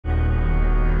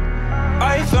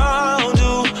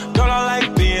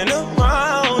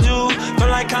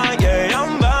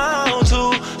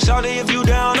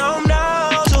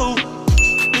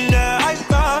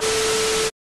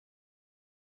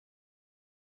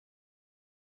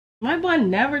My bun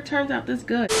never turns out this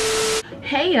good.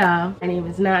 Hey y'all, my name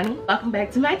is Nani. Welcome back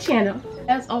to my channel.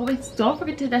 As always, don't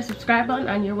forget to hit that subscribe button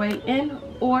on your way in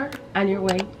or on your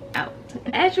way out.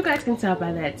 As you guys can tell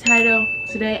by that title,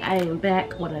 today I am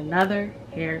back with another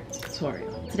hair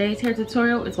tutorial. Today's hair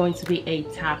tutorial is going to be a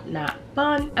top knot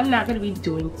bun. I'm not going to be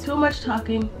doing too much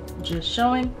talking, just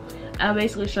showing. I'll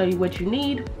basically show you what you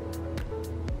need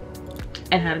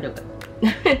and how to do it.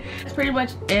 That's pretty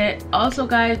much it. Also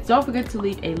guys, don't forget to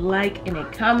leave a like and a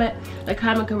comment. The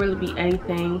comment can really be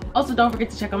anything. Also, don't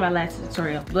forget to check out my last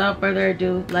tutorial. Without further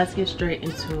ado, let's get straight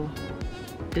into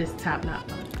this top knot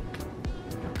bun.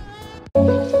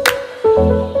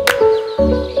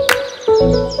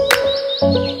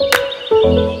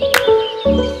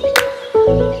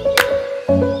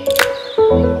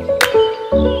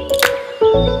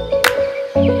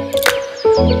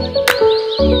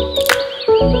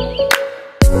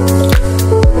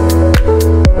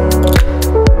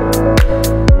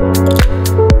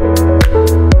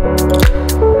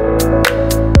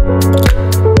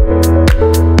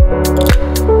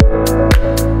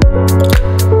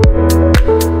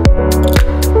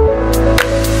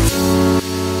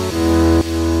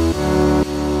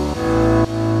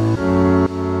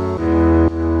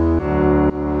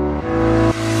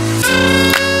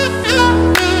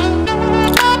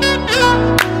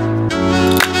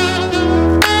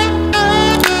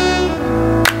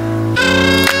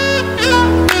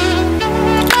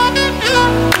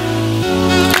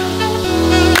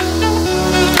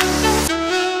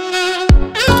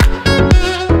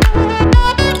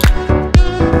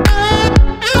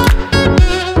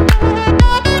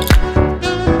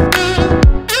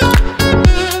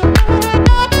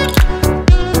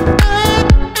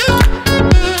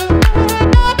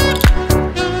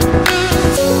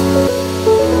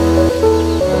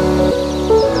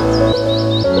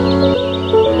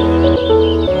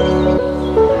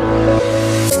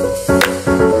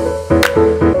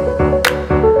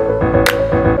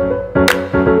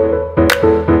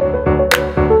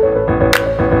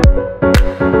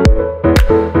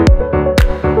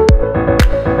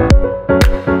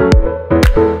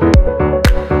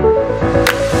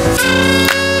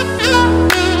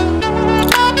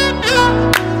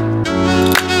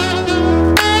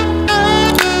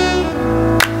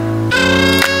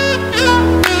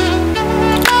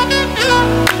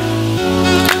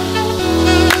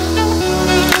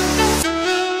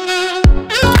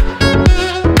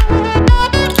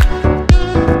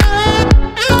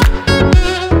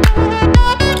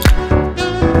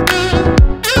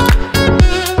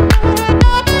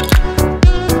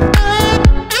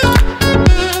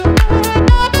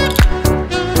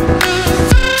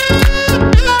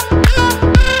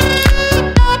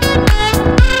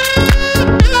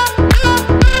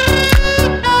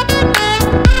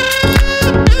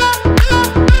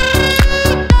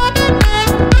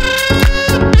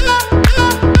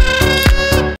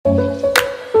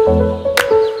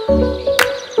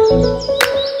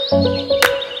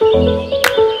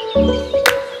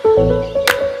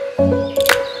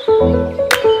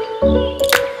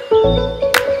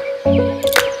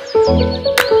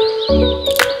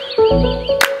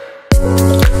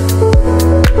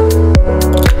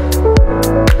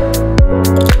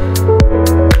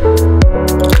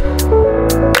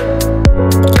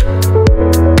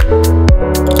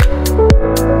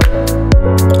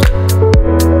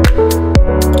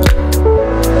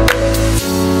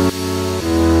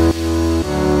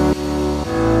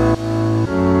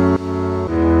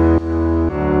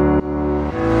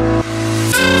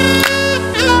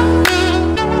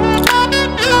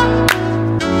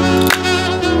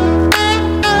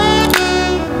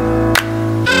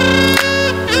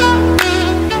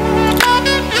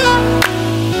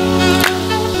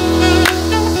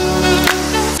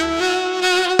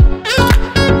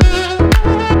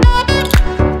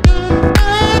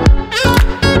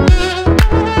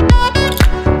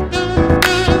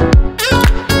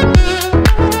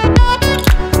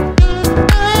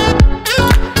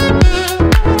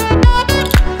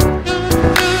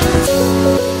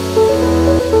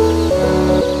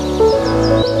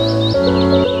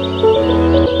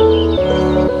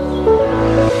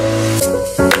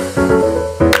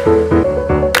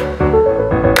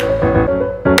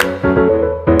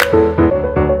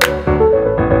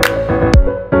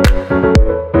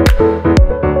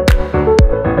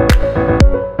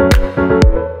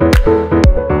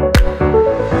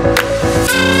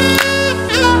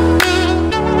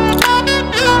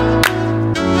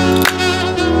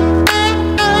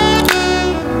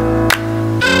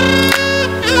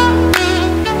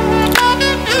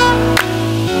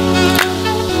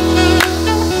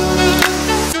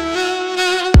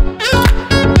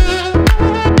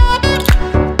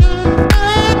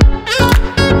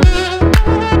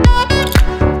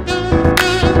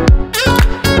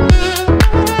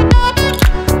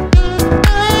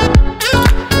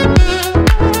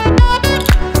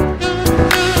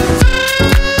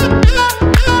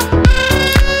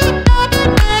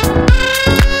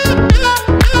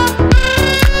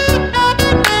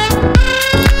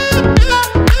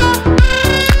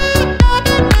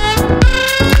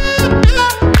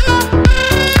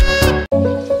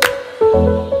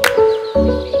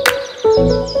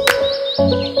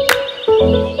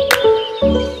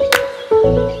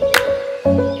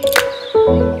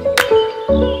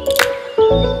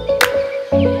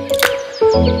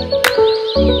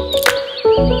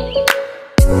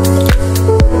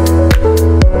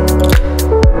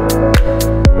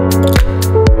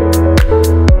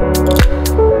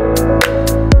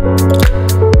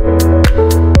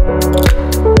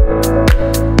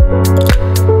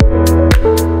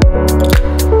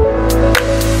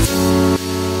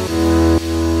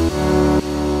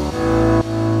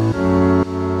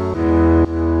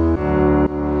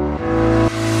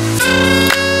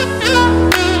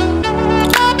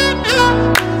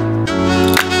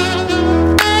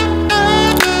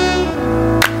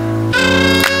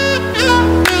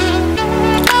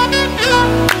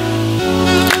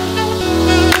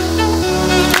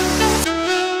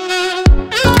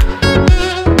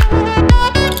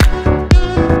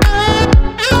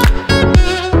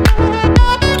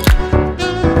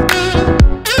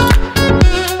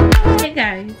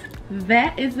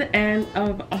 That is the end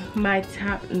of my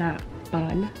top knot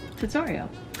bun tutorial.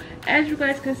 As you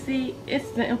guys can see, it's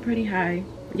sitting pretty high.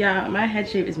 Yeah, my head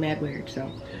shape is mad weird,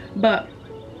 so. But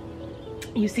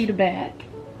you see the back,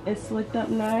 it's slicked up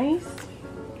nice.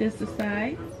 This the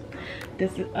side,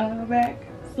 this is back,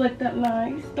 slicked up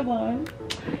nice, the bun,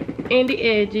 and the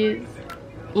edges,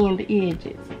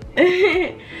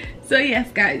 So yes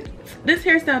guys, this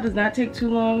hairstyle does not take too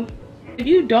long. If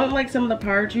you don't like some of the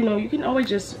parts, you know, you can always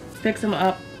just fix them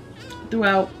up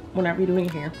throughout whenever you're doing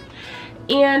your hair.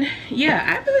 And yeah,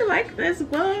 I really like this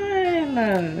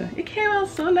bun. It came out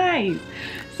so nice.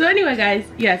 So anyway guys,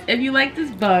 yes, if you like this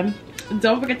bun,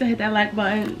 don't forget to hit that like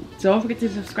button, don't forget to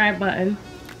subscribe button,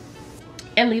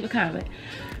 and leave a comment.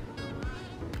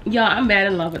 Y'all, I'm mad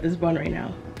in love with this bun right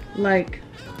now. Like,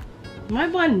 my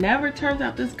bun never turns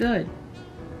out this good.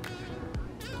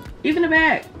 Even the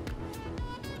back.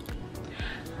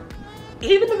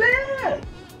 Even the back.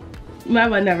 My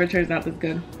bun never turns out this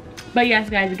good. But yes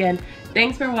guys, again,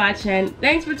 thanks for watching,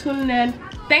 thanks for tuning in,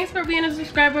 thanks for being a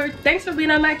subscriber, thanks for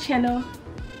being on my channel,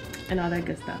 and all that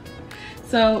good stuff.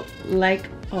 So like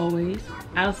always,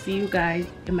 I'll see you guys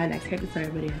in my next hair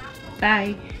tutorial video.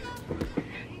 Bye.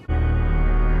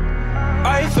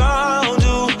 I found